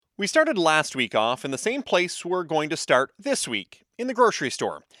We started last week off in the same place we're going to start this week, in the grocery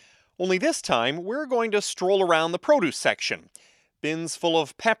store. Only this time, we're going to stroll around the produce section. Bins full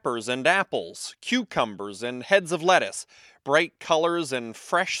of peppers and apples, cucumbers and heads of lettuce, bright colors and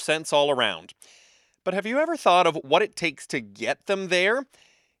fresh scents all around. But have you ever thought of what it takes to get them there?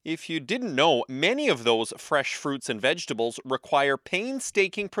 If you didn't know, many of those fresh fruits and vegetables require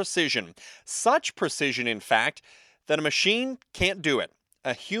painstaking precision. Such precision, in fact, that a machine can't do it.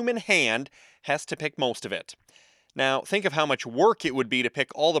 A human hand has to pick most of it. Now, think of how much work it would be to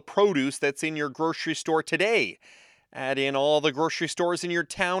pick all the produce that's in your grocery store today. Add in all the grocery stores in your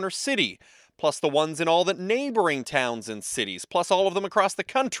town or city, plus the ones in all the neighboring towns and cities, plus all of them across the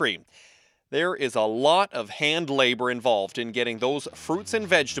country. There is a lot of hand labor involved in getting those fruits and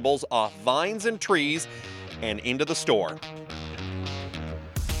vegetables off vines and trees and into the store.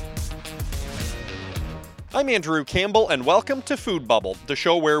 I'm Andrew Campbell, and welcome to Food Bubble, the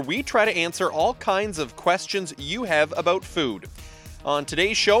show where we try to answer all kinds of questions you have about food. On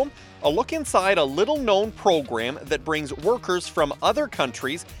today's show, a look inside a little-known program that brings workers from other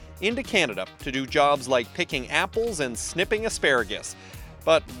countries into Canada to do jobs like picking apples and snipping asparagus.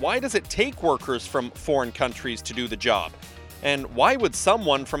 But why does it take workers from foreign countries to do the job? And why would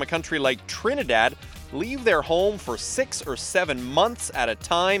someone from a country like Trinidad leave their home for 6 or 7 months at a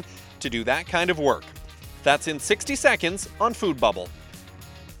time to do that kind of work? That's in 60 seconds on Food Bubble.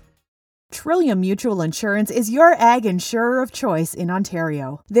 Trillium Mutual Insurance is your ag insurer of choice in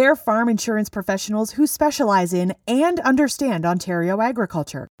Ontario. They're farm insurance professionals who specialize in and understand Ontario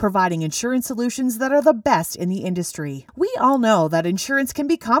agriculture, providing insurance solutions that are the best in the industry. We all know that insurance can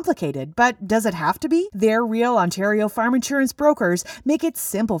be complicated, but does it have to be? Their Real Ontario farm insurance brokers make it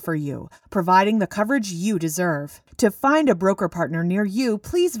simple for you, providing the coverage you deserve. To find a broker partner near you,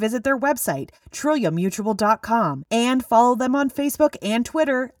 please visit their website, trilliummutual.com, and follow them on Facebook and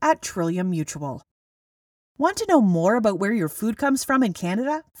Twitter at Trillium Mutual. Want to know more about where your food comes from in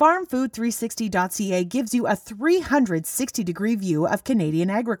Canada? FarmFood360.ca gives you a 360-degree view of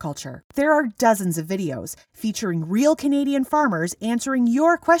Canadian agriculture. There are dozens of videos featuring real Canadian farmers answering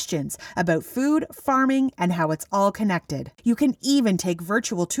your questions about food, farming, and how it's all connected. You can even take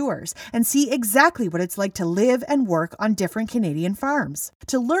virtual tours and see exactly what it's like to live and work on different Canadian farms.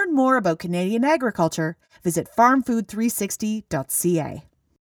 To learn more about Canadian agriculture, visit FarmFood360.ca.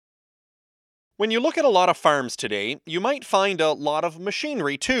 When you look at a lot of farms today, you might find a lot of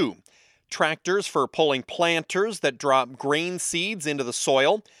machinery too. Tractors for pulling planters that drop grain seeds into the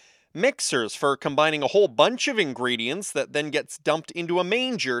soil, mixers for combining a whole bunch of ingredients that then gets dumped into a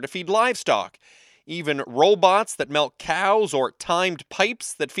manger to feed livestock, even robots that milk cows or timed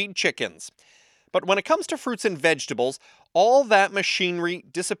pipes that feed chickens. But when it comes to fruits and vegetables, all that machinery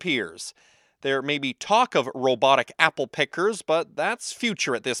disappears. There may be talk of robotic apple pickers, but that's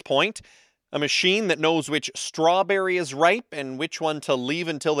future at this point. A machine that knows which strawberry is ripe and which one to leave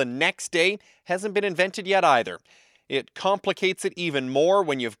until the next day hasn't been invented yet either. It complicates it even more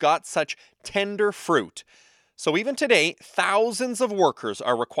when you've got such tender fruit. So even today, thousands of workers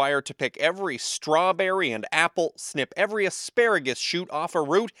are required to pick every strawberry and apple, snip every asparagus shoot off a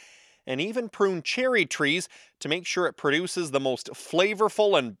root, and even prune cherry trees to make sure it produces the most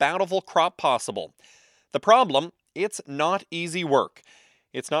flavorful and bountiful crop possible. The problem? It's not easy work.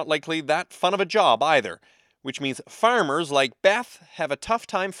 It's not likely that fun of a job either, which means farmers like Beth have a tough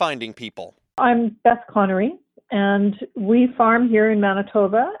time finding people. I'm Beth Connery, and we farm here in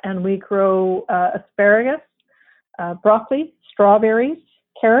Manitoba, and we grow asparagus, broccoli, strawberries,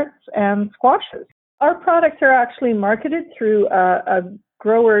 carrots, and squashes. Our products are actually marketed through a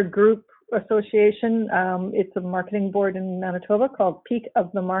grower group association. It's a marketing board in Manitoba called Peak of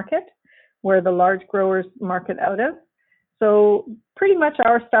the Market, where the large growers market out of. So pretty much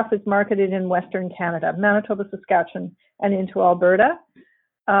our stuff is marketed in Western Canada, Manitoba, Saskatchewan, and into Alberta.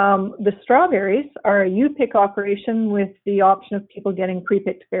 The strawberries are a U-pick operation with the option of people getting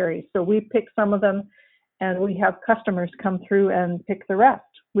pre-picked berries. So we pick some of them, and we have customers come through and pick the rest,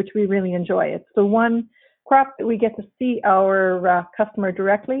 which we really enjoy. It's the one crop that we get to see our customer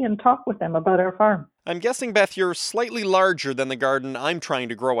directly and talk with them about our farm. I'm guessing, Beth, you're slightly larger than the garden I'm trying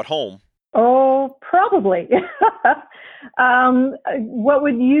to grow at home. Oh, probably. What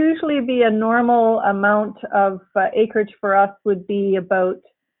would usually be a normal amount of acreage for us would be about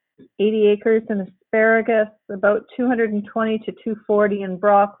 80 acres in asparagus, about 220 to 240 in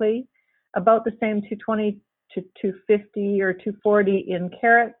broccoli, about the same 220 to 250 or 240 in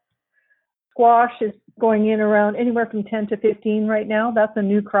carrots. Squash is going in around anywhere from 10 to 15 right now. That's a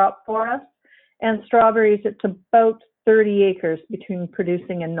new crop for us. And strawberries, it's about 30 acres between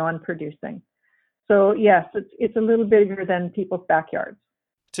producing and non-producing. So yes, it's a little bigger than people's backyards.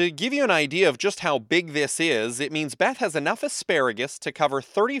 To give you an idea of just how big this is, it means Beth has enough asparagus to cover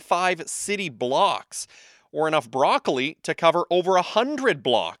 35 city blocks, or enough broccoli to cover over 100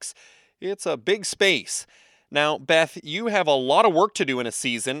 blocks. It's a big space. Now, Beth, you have a lot of work to do in a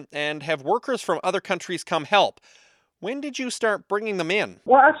season and have workers from other countries come help. When did you start bringing them in?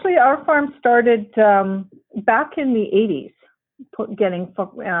 Well, actually, our farm started back in the 80s, getting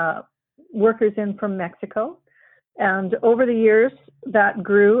workers in from Mexico. And over the years, that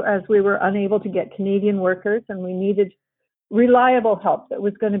grew as we were unable to get Canadian workers, and we needed reliable help that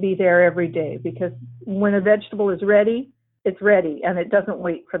was going to be there every day, because when a vegetable is ready, it's ready, and it doesn't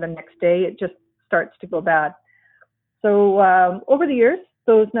wait for the next day. It just starts to go bad. So over the years,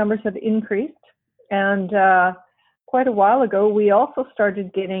 those numbers have increased. And quite a while ago, we also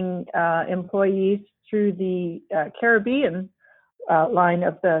started getting employees through the Caribbean line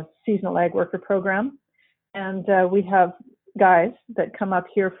of the Seasonal Ag Worker Program. And we have guys that come up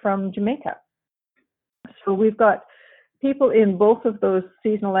here from Jamaica. So we've got people in both of those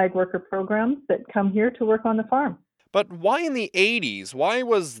Seasonal Ag Worker programs that come here to work on the farm. But why in the 80s? Why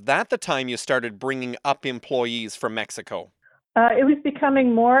was that the time you started bringing up employees from Mexico? It was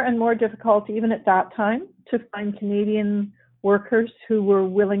becoming more and more difficult, even at that time, to find Canadian workers who were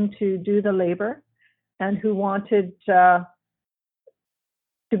willing to do the labor and who wanted to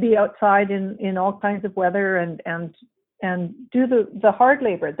be outside in all kinds of weather and do the hard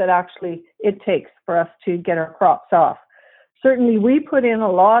labor that actually it takes for us to get our crops off. Certainly, we put in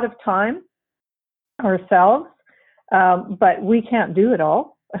a lot of time ourselves, but we can't do it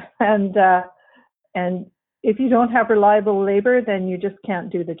all. And if you don't have reliable labor, then you just can't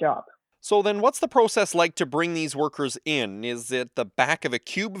do the job. So then what's the process like to bring these workers in? Is it the back of a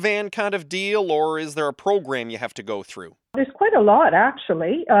cube van kind of deal, or is there a program you have to go through? There's quite a lot,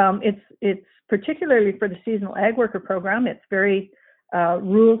 actually. It's particularly for the Seasonal Ag Worker Program. It's very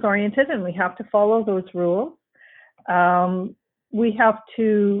rules-oriented, and we have to follow those rules. We have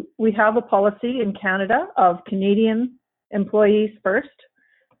a policy in Canada of Canadian employees first.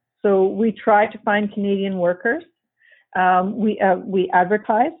 So we try to find Canadian workers. We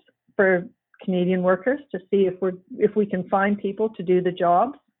advertise for Canadian workers to see if we can find people to do the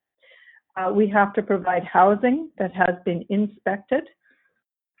jobs. We have to provide housing that has been inspected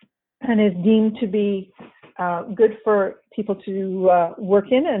and is deemed to be good for people to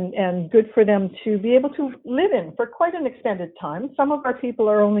work in and good for them to be able to live in for quite an extended time. Some of our people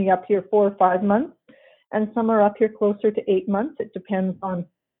are only up here 4 or 5 months, and some are up here closer to 8 months. It depends on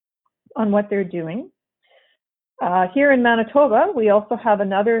what they're doing. Here in Manitoba, we also have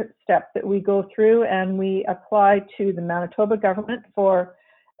another step that we go through, and we apply to the Manitoba government for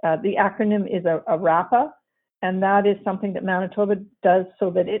the acronym is a RAPA, and that is something that Manitoba does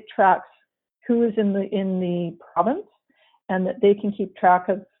so that it tracks who is in the province, and that they can keep track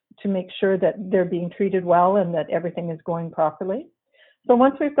of to make sure that they're being treated well and that everything is going properly. So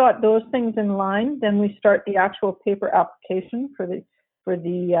once we've got those things in line, then we start the actual paper application for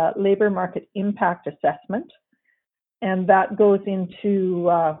the labor market impact assessment, and that goes into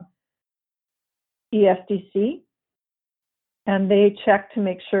ESDC, and they check to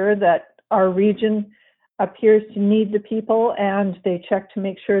make sure that our region appears to need the people, and they check to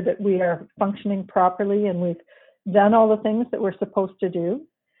make sure that we are functioning properly and we've done all the things that we're supposed to do.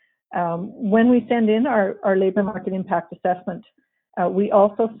 When we send in our labor market impact assessment, we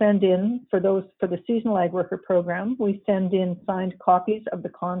also send in, for the Seasonal Ag Worker Program, we send in signed copies of the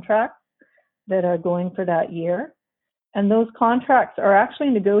contracts that are going for that year. And those contracts are actually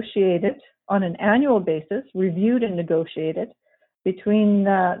negotiated on an annual basis, reviewed and negotiated between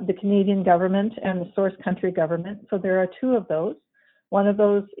the Canadian government and the source country government. So there are 2 of those. One of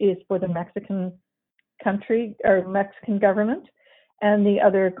those is for the Mexican country or Mexican government, and the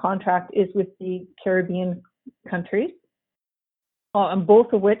other contract is with the Caribbean countries, and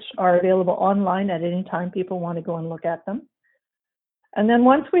both of which are available online at any time people want to go and look at them. And then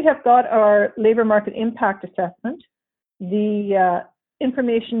once we have got our labor market impact assessment, the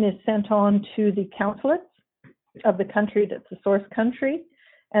information is sent on to the consulates of the country that's the source country,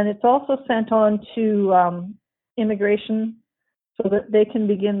 and it's also sent on to immigration so that they can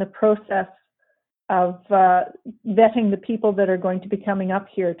begin the process of vetting the people that are going to be coming up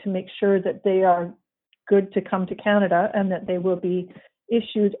here to make sure that they are good to come to Canada and that they will be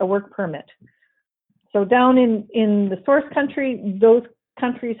issued a work permit. So down in the source country, those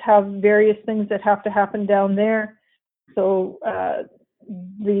countries have various things that have to happen down there. So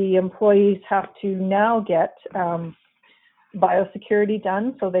the employees have to now get biosecurity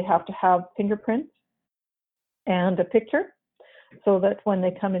done. So they have to have fingerprints and a picture so that when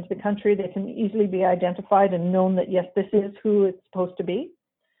they come into the country, they can easily be identified and known that, yes, this is who it's supposed to be.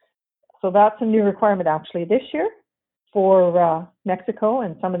 So that's a new requirement actually this year for Mexico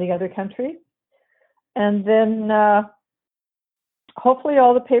and some of the other countries. And then hopefully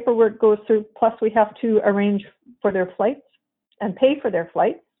all the paperwork goes through, plus we have to arrange for their flights and pay for their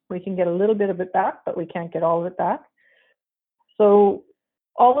flights. We can get a little bit of it back, but we can't get all of it back. So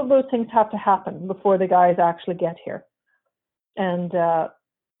all of those things have to happen before the guys actually get here. And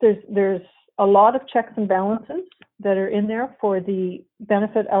there's a lot of checks and balances that are in there for the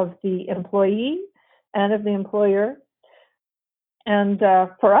benefit of the employee and of the employer. And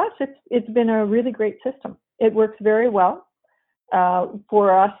for us, it's been a really great system. It works very well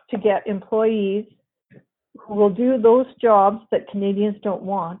for us to get employees who will do those jobs that Canadians don't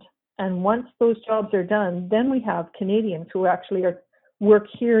want. And once those jobs are done, then we have Canadians who actually work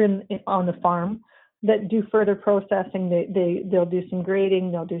here on the farm that do further processing. They'll do some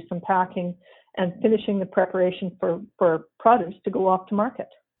grading, they'll do some packing, and finishing the preparation for produce to go off to market.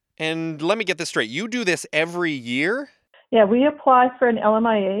 And let me get this straight. You do this every year? Yeah, we apply for an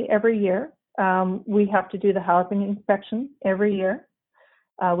LMIA every year. We have to do the housing inspection every year.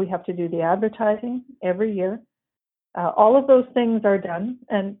 We have to do the advertising every year. All of those things are done.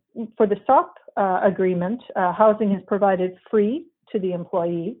 And for the SOP agreement, housing is provided free to the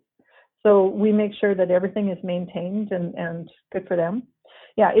employees. So we make sure that everything is maintained and good for them.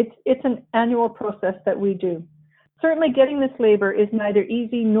 Yeah, it's an annual process that we do. Certainly getting this labor is neither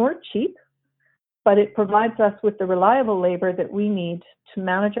easy nor cheap, but it provides us with the reliable labor that we need to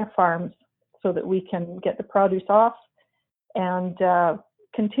manage our farms so that we can get the produce off and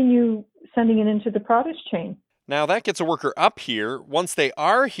continue sending it into the produce chain. Now that gets a worker up here. Once they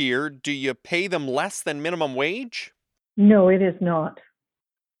are here, do you pay them less than minimum wage? No, it is not.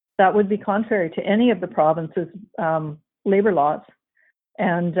 That would be contrary to any of the province's labor laws,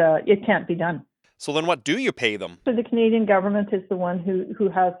 and it can't be done. So then what do you pay them? So the Canadian government is the one who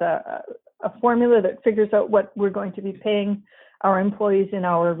has a formula that figures out what we're going to be paying our employees in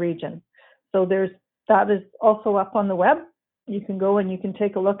our region. So that is also up on the web. You can go and you can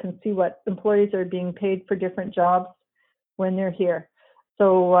take a look and see what employees are being paid for different jobs when they're here.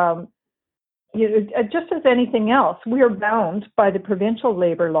 So just as anything else, we are bound by the provincial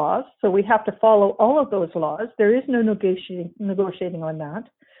labor laws. So we have to follow all of those laws. There is no negotiating on that.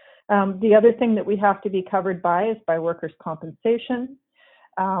 The other thing that we have to be covered by is by workers' compensation.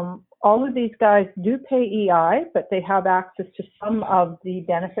 All of these guys do pay EI, but they have access to some of the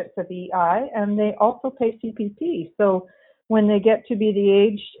benefits of EI, and they also pay CPP. So when they get to be the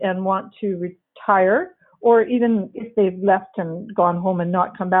age and want to retire, or even if they've left and gone home and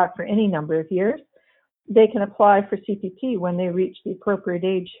not come back for any number of years, they can apply for CPP when they reach the appropriate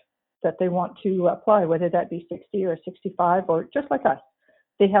age that they want to apply, whether that be 60 or 65, or just like us.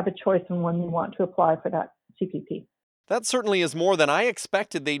 They have a choice in when they want to apply for that CPP. That certainly is more than I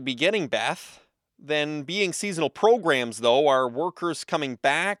expected they'd be getting, Beth. Then being seasonal programs, though, are workers coming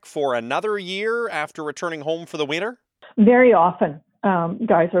back for another year after returning home for the winter? Very often,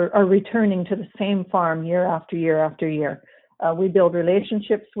 guys are returning to the same farm year after year after year. We build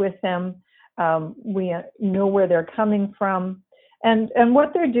relationships with them. We know where they're coming from. And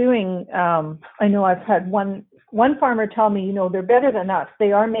what they're doing, I know I've had one farmer tell me, they're better than us.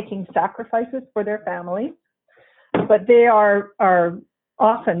 They are making sacrifices for their family, but they are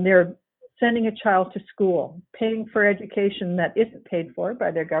often, they're sending a child to school, paying for education that isn't paid for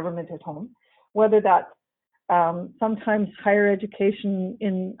by their government at home, whether that's sometimes higher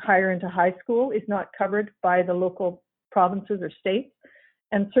education higher into high school is not covered by the local provinces or states,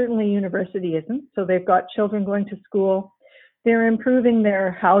 and certainly university isn't. So they've got children going to school. They're improving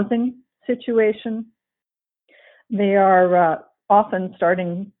their housing situation. They are often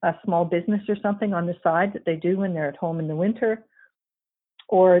starting a small business or something on the side that they do when they're at home in the winter,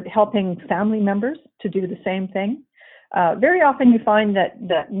 or helping family members to do the same thing. Very often you find that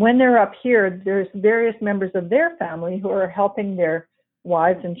when they're up here, there's various members of their family who are helping their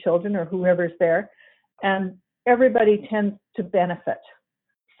wives and children or whoever's there, and everybody tends to benefit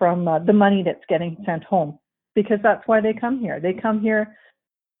from the money that's getting sent home, because that's why they come here. They come here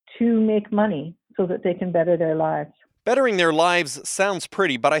to make money so that they can better their lives. Bettering their lives sounds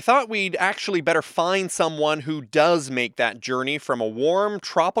pretty, but I thought we'd actually better find someone who does make that journey from a warm,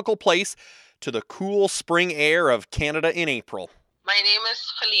 tropical place to the cool spring air of Canada in April. My name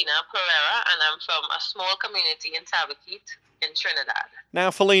is Felina Pereira, and I'm from a small community in Tabaquite in Trinidad.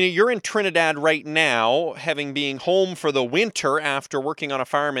 Now, Felina, you're in Trinidad right now, having been home for the winter after working on a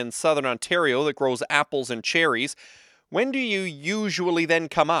farm in southern Ontario that grows apples and cherries. When do you usually then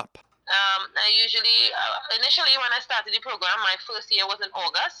come up? I usually, initially when I started the program, my first year was in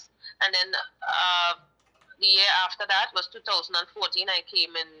August, and then the year after that was 2014. I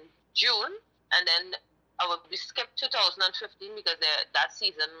came in June, and then we skipped 2015 because that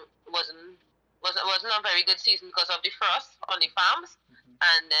season wasn't a very good season because of the frost on the farms.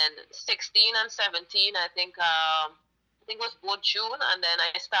 And then 16 and 17, I think it was both June, and then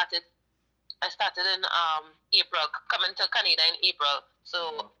I started in April, coming to Canada in April.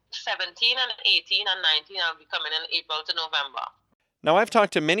 So 17 and 18 and 19, I'll be coming in April to November. Now, I've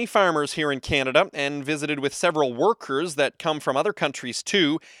talked to many farmers here in Canada and visited with several workers that come from other countries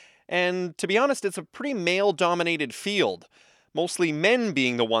too. And to be honest, it's a pretty male-dominated field, mostly men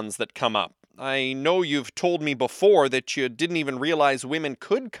being the ones that come up. I know you've told me before that you didn't even realize women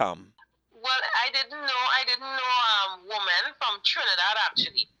could come. Well, I didn't know woman from Trinidad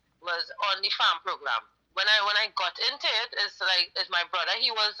actually was on the farm program. When I got into it, it's my brother.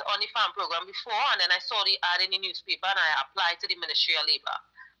 He was on the farm program before, and then I saw the ad in the newspaper, and I applied to the Ministry of Labor.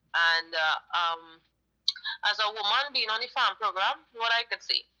 And as a woman being on the farm program, what I could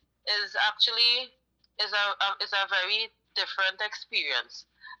say is actually is a very different experience,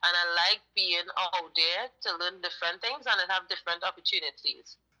 and I like being out there to learn different things and have different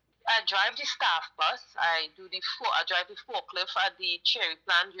opportunities. I drive the staff bus. I drive the forklift at the cherry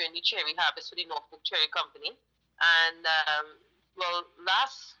plant during the cherry harvest for the Norfolk Cherry Company. And well,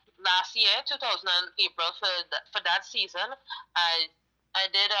 last year, 2000 April, for that season, I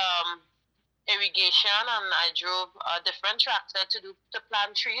did irrigation, and I drove a different tractor to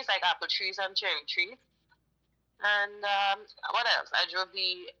plant trees like apple trees and cherry trees. And what else? I drove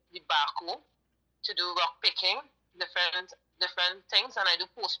the backhoe to do rock picking, different things, and I do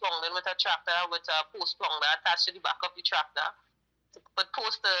post plowing with a tractor with a post ploughing attached to the back of the tractor to put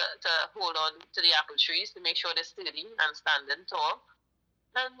posts to hold on to the apple trees to make sure they're sturdy and standing tall,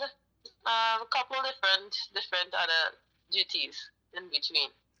 and a couple different other duties in between.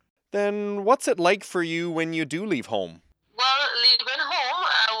 Then what's it like for you when you do leave home? Well, leaving home,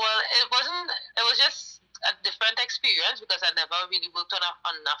 it was just a different experience because I never really worked on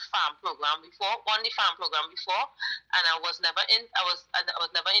a farm program before, and I was never in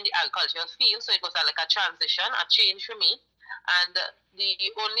the agricultural field, so it was like a transition, a change for me. And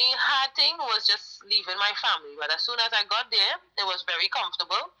the only hard thing was just leaving my family. But as soon as I got there, it was very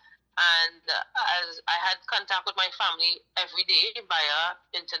comfortable, and as I had contact with my family every day via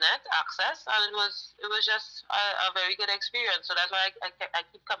internet access, and it was just a very good experience. So that's why I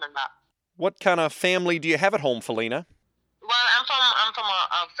keep coming back. What kind of family do you have at home, Felina? Well, I'm from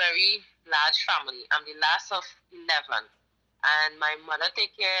a very large family. I'm the last of 11, and my mother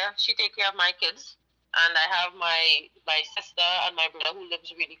take care of my kids, and I have my sister and my brother who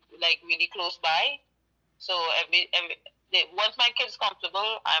lives really close by. So once my kids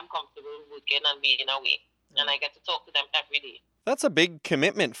comfortable, I'm comfortable working and being away, and I get to talk to them every day. That's a big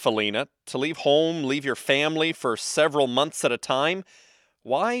commitment, Felina, to leave home, leave your family for several months at a time.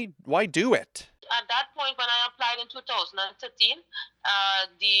 Why do it? At that point, when I applied in 2013,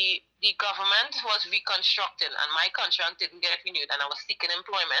 the government was reconstructing, and my contract didn't get renewed, and I was seeking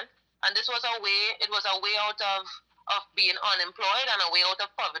employment. And this was a way out of being unemployed and a way out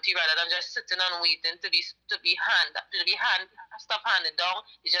of poverty, rather than just sitting and waiting to be stuff handed down.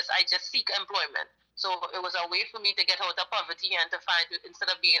 I just seek employment. So it was a way for me to get out of poverty and to find,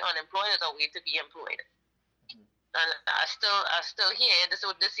 instead of being unemployed, as a way to be employed. And I still here. This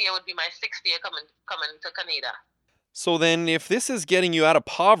year would be my 6th year coming to Canada. So then, if this is getting you out of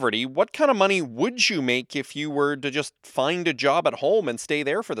poverty, what kind of money would you make if you were to just find a job at home and stay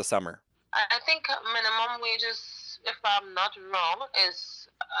there for the summer? I think minimum wages, if I'm not wrong, is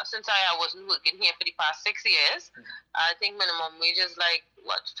since I wasn't working here for the past 6 years, I think minimum wage is like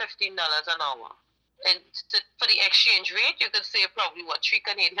 $15 an hour. And for the exchange rate, you could say probably $3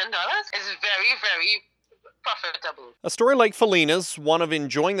 Canadian. It's very, very profitable. A story like Felina's, one of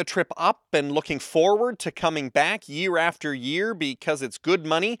enjoying the trip up and looking forward to coming back year after year because it's good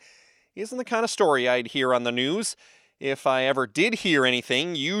money, isn't the kind of story I'd hear on the news. If I ever did hear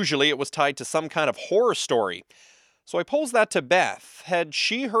anything, usually it was tied to some kind of horror story. So I posed that to Beth. Had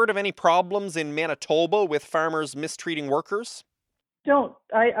she heard of any problems in Manitoba with farmers mistreating workers?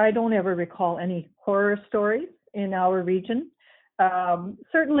 I don't ever recall any horror stories in our region.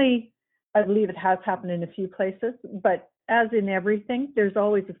 Certainly, I believe it has happened in a few places, but as in everything, there's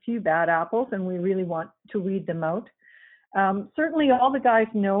always a few bad apples, and we really want to weed them out. Certainly, all the guys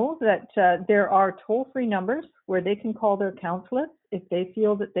know that there are toll-free numbers where they can call their consulate if they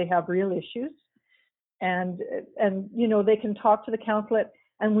feel that they have real issues, and they can talk to the consulate,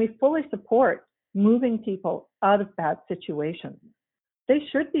 and we fully support moving people out of bad situations. They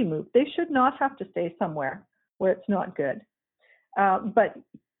should be moved. They should not have to stay somewhere where it's not good. But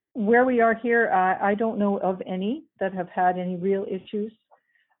where we are here, I don't know of any that have had any real issues.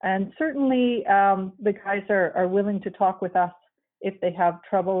 And certainly the guys are willing to talk with us if they have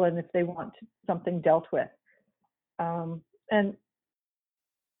trouble and if they want something dealt with. And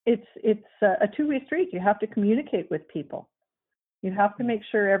it's a two-way street. You have to communicate with people. You have to make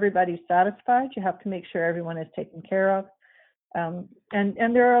sure everybody's satisfied. You have to make sure everyone is taken care of.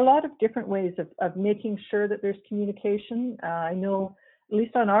 And there are a lot of different ways of making sure that there's communication. I know, at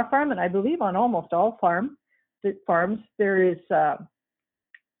least on our farm, and I believe on almost all farms, there is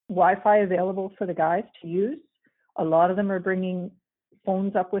Wi-Fi available for the guys to use. A lot of them are bringing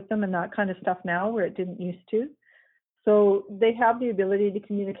phones up with them and that kind of stuff now, where it didn't used to. So they have the ability to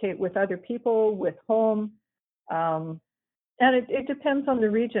communicate with other people, with home. And it depends on the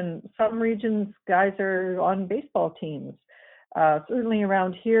region. Some regions, guys are on baseball teams. Certainly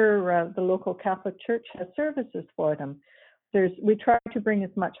around here, the local Catholic Church has services for them. We try to bring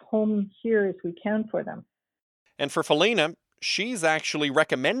as much home here as we can for them. And for Felina, she's actually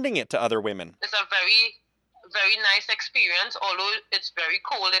recommending it to other women. It's a very, very nice experience, although it's very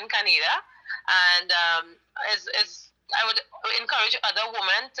cold in Canada. And I would encourage other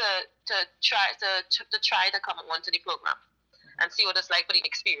women to try to come onto the program and see what it's like for the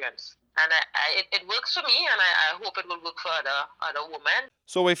experience. And it works for me, and I hope it will work for other women.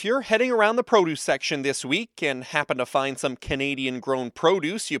 So if you're heading around the produce section this week and happen to find some Canadian-grown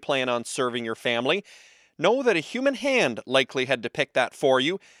produce you plan on serving your family, know that a human hand likely had to pick that for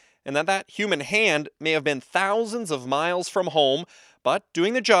you, and that human hand may have been thousands of miles from home, but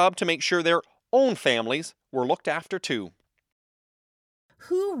doing the job to make sure their own families were looked after too.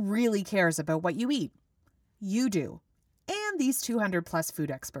 Who really cares about what you eat? You do. And these 200-plus food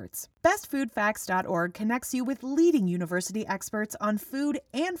experts. BestFoodFacts.org connects you with leading university experts on food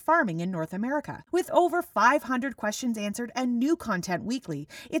and farming in North America. With over 500 questions answered and new content weekly,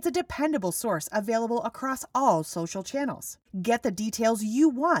 it's a dependable source available across all social channels. Get the details you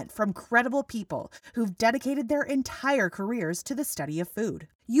want from credible people who've dedicated their entire careers to the study of food.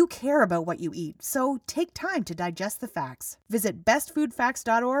 You care about what you eat, so take time to digest the facts. Visit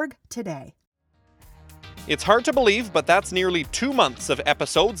BestFoodFacts.org today. It's hard to believe, but that's nearly 2 months of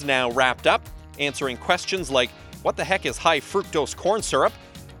episodes now wrapped up, answering questions like, what the heck is high fructose corn syrup?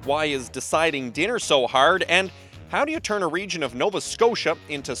 Why is deciding dinner so hard? And how do you turn a region of Nova Scotia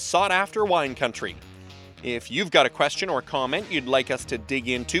into sought-after wine country? If you've got a question or comment you'd like us to dig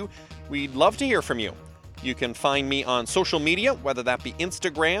into, we'd love to hear from you. You can find me on social media, whether that be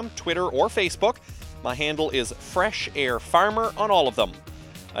Instagram, Twitter, or Facebook. My handle is Fresh Air Farmer on all of them.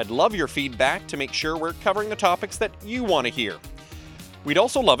 I'd love your feedback to make sure we're covering the topics that you want to hear. We'd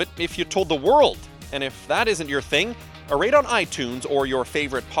also love it if you told the world, and if that isn't your thing, a rate on iTunes or your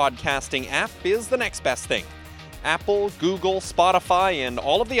favorite podcasting app is the next best thing. Apple, Google, Spotify, and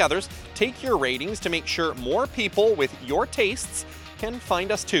all of the others take your ratings to make sure more people with your tastes can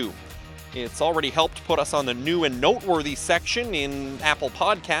find us too. It's already helped put us on the new and noteworthy section in Apple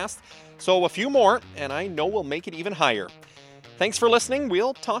Podcasts, so a few more, and I know we'll make it even higher. Thanks for listening.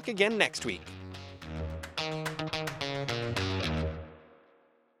 We'll talk again next week.